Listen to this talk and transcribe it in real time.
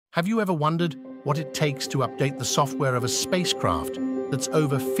Have you ever wondered what it takes to update the software of a spacecraft that's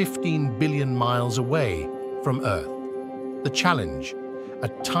over 15 billion miles away from Earth? The challenge: a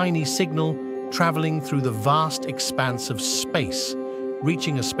tiny signal traveling through the vast expanse of space,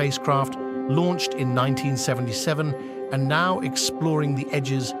 reaching a spacecraft launched in 1977 and now exploring the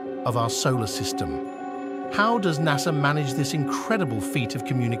edges of our solar system. How does NASA manage this incredible feat of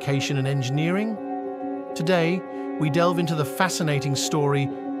communication and engineering? Today, we delve into the fascinating story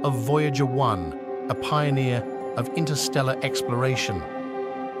of Voyager 1, a pioneer of interstellar exploration.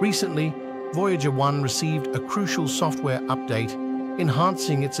 Recently, Voyager 1 received a crucial software update,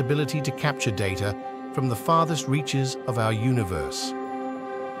 enhancing its ability to capture data from the farthest reaches of our universe.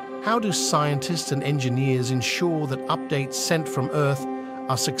 How do scientists and engineers ensure that updates sent from Earth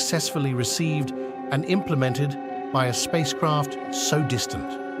are successfully received and implemented by a spacecraft so distant?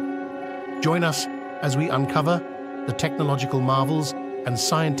 Join us as we uncover the technological marvels and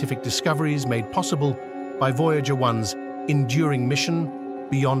scientific discoveries made possible by Voyager 1's enduring mission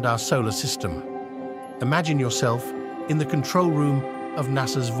beyond our solar system. Imagine yourself in the control room of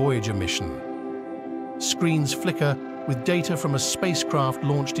NASA's Voyager mission. Screens flicker with data from a spacecraft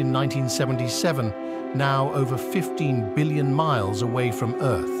launched in 1977, now over 15 billion miles away from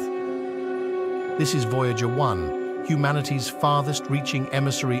Earth. This is Voyager 1, humanity's farthest-reaching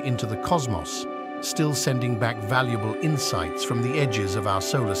emissary into the cosmos, still sending back valuable insights from the edges of our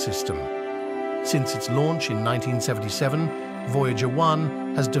solar system. Since its launch in 1977, Voyager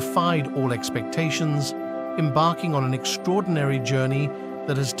 1 has defied all expectations, embarking on an extraordinary journey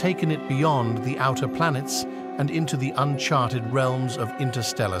that has taken it beyond the outer planets and into the uncharted realms of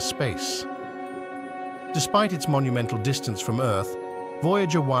interstellar space. Despite its monumental distance from Earth,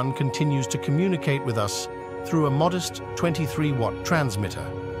 Voyager 1 continues to communicate with us through a modest 23-watt transmitter,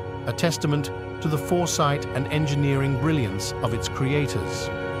 a testament to the foresight and engineering brilliance of its creators.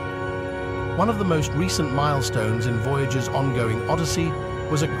 One of the most recent milestones in Voyager's ongoing odyssey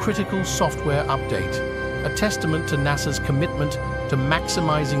was a critical software update, a testament to NASA's commitment to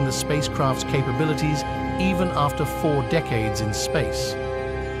maximizing the spacecraft's capabilities even after 4 decades in space.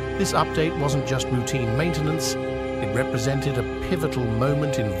 This update wasn't just routine maintenance, it represented a pivotal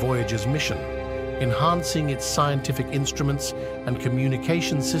moment in Voyager's mission, enhancing its scientific instruments and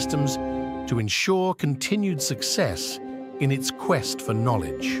communication systems to ensure continued success in its quest for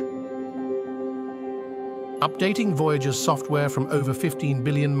knowledge. Updating Voyager's software from over 15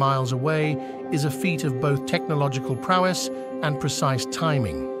 billion miles away is a feat of both technological prowess and precise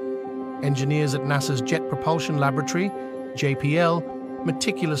timing. Engineers at NASA's Jet Propulsion Laboratory, JPL,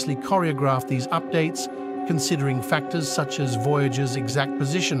 meticulously choreographed these updates, considering factors such as Voyager's exact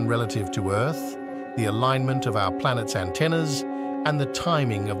position relative to Earth, the alignment of our planet's antennas, and the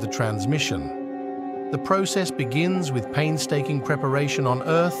timing of the transmission. The process begins with painstaking preparation on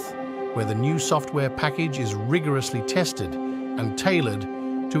Earth, where the new software package is rigorously tested and tailored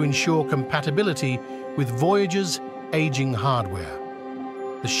to ensure compatibility with Voyager's aging hardware.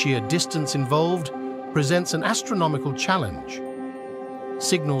 The sheer distance involved presents an astronomical challenge.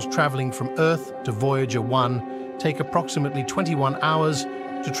 Signals traveling from Earth to Voyager 1 take approximately 21 hours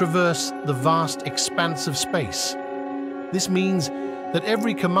to traverse the vast expanse of space. This means that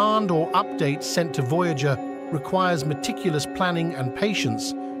every command or update sent to Voyager requires meticulous planning and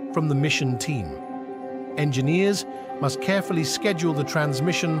patience from the mission team. Engineers must carefully schedule the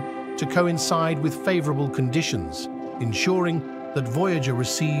transmission to coincide with favorable conditions, ensuring that Voyager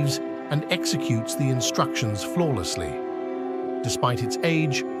receives and executes the instructions flawlessly. Despite its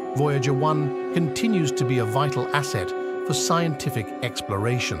age, Voyager 1 continues to be a vital asset for scientific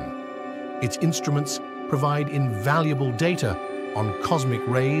exploration. Its instruments provide invaluable data on cosmic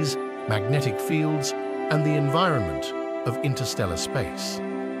rays, magnetic fields, and the environment of interstellar space.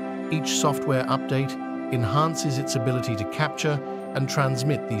 Each software update enhances its ability to capture and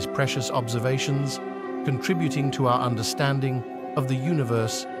transmit these precious observations, contributing to our understanding of the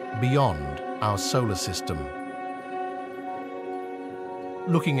universe beyond our solar system.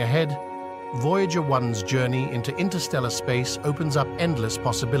 Looking ahead, Voyager 1's journey into interstellar space opens up endless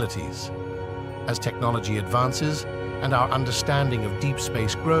possibilities. As technology advances and our understanding of deep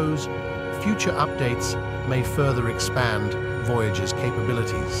space grows, future updates may further expand Voyager's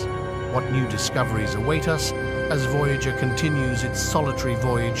capabilities. What new discoveries await us as Voyager continues its solitary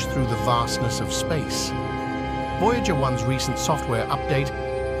voyage through the vastness of space? Voyager 1's recent software update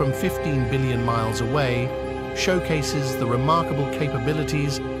from 15 billion miles away showcases the remarkable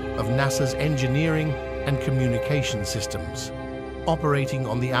capabilities of NASA's engineering and communication systems. Operating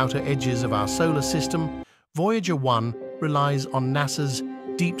on the outer edges of our solar system, Voyager 1 relies on NASA's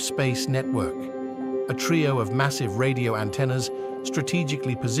Deep Space Network, a trio of massive radio antennas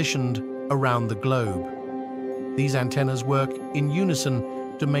strategically positioned around the globe. These antennas work in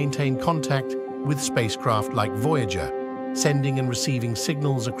unison to maintain contact with spacecraft like Voyager, sending and receiving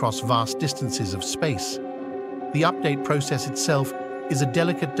signals across vast distances of space. The update process itself is a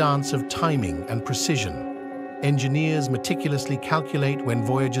delicate dance of timing and precision. Engineers meticulously calculate when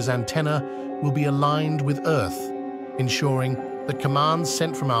Voyager's antenna will be aligned with Earth, ensuring that commands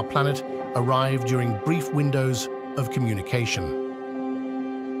sent from our planet arrive during brief windows of communication.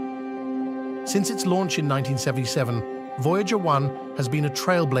 Since its launch in 1977, Voyager 1 has been a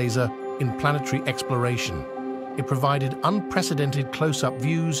trailblazer in planetary exploration. It provided unprecedented close-up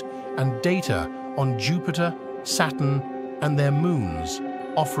views and data on Jupiter, Saturn, and their moons,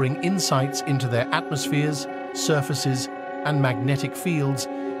 offering insights into their atmospheres, surfaces, and magnetic fields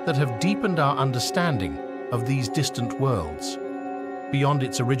that have deepened our understanding of these distant worlds. Beyond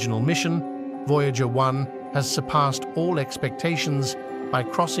its original mission, Voyager 1 has surpassed all expectations by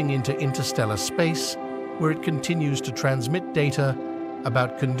crossing into interstellar space, where it continues to transmit data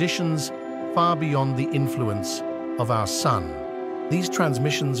about conditions far beyond the influence of our Sun. These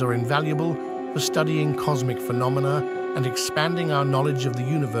transmissions are invaluable for studying cosmic phenomena and expanding our knowledge of the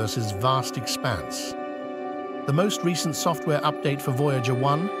universe's vast expanse. The most recent software update for Voyager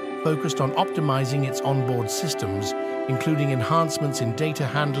 1 focused on optimizing its onboard systems, including enhancements in data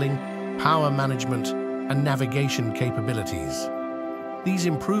handling, power management, and navigation capabilities. These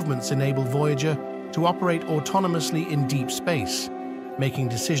improvements enable Voyager to operate autonomously in deep space, making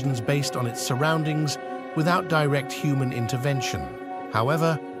decisions based on its surroundings without direct human intervention.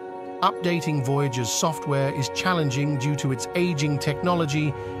 However, updating Voyager's software is challenging due to its aging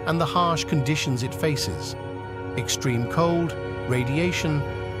technology and the harsh conditions it faces: extreme cold, radiation,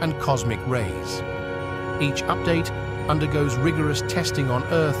 and cosmic rays. Each update undergoes rigorous testing on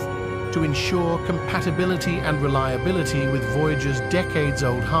Earth to ensure compatibility and reliability with Voyager's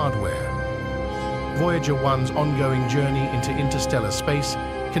decades-old hardware. Voyager 1's ongoing journey into interstellar space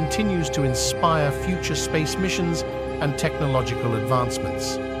continues to inspire future space missions and technological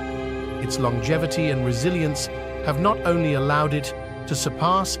advancements. Its longevity and resilience have not only allowed it to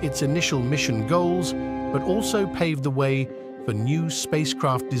surpass its initial mission goals, but also paved the way for new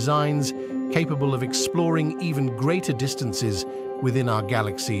spacecraft designs capable of exploring even greater distances within our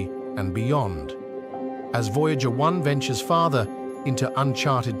galaxy and beyond. As Voyager 1 ventures farther into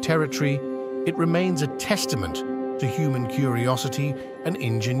uncharted territory, it remains a testament to human curiosity and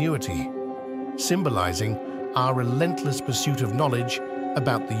ingenuity, symbolizing our relentless pursuit of knowledge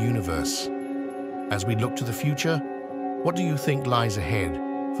about the universe. As we look to the future, what do you think lies ahead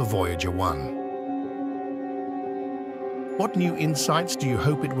for Voyager 1? What new insights do you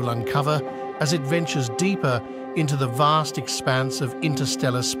hope it will uncover as it ventures deeper into the vast expanse of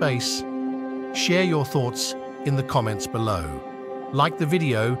interstellar space? Share your thoughts in the comments below. Like the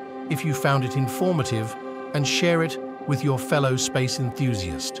video if you found it informative, and share it with your fellow space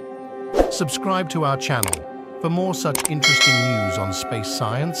enthusiast. Subscribe to our channel for more such interesting news on space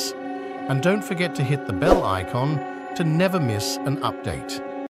science, and don't forget to hit the bell icon to never miss an update.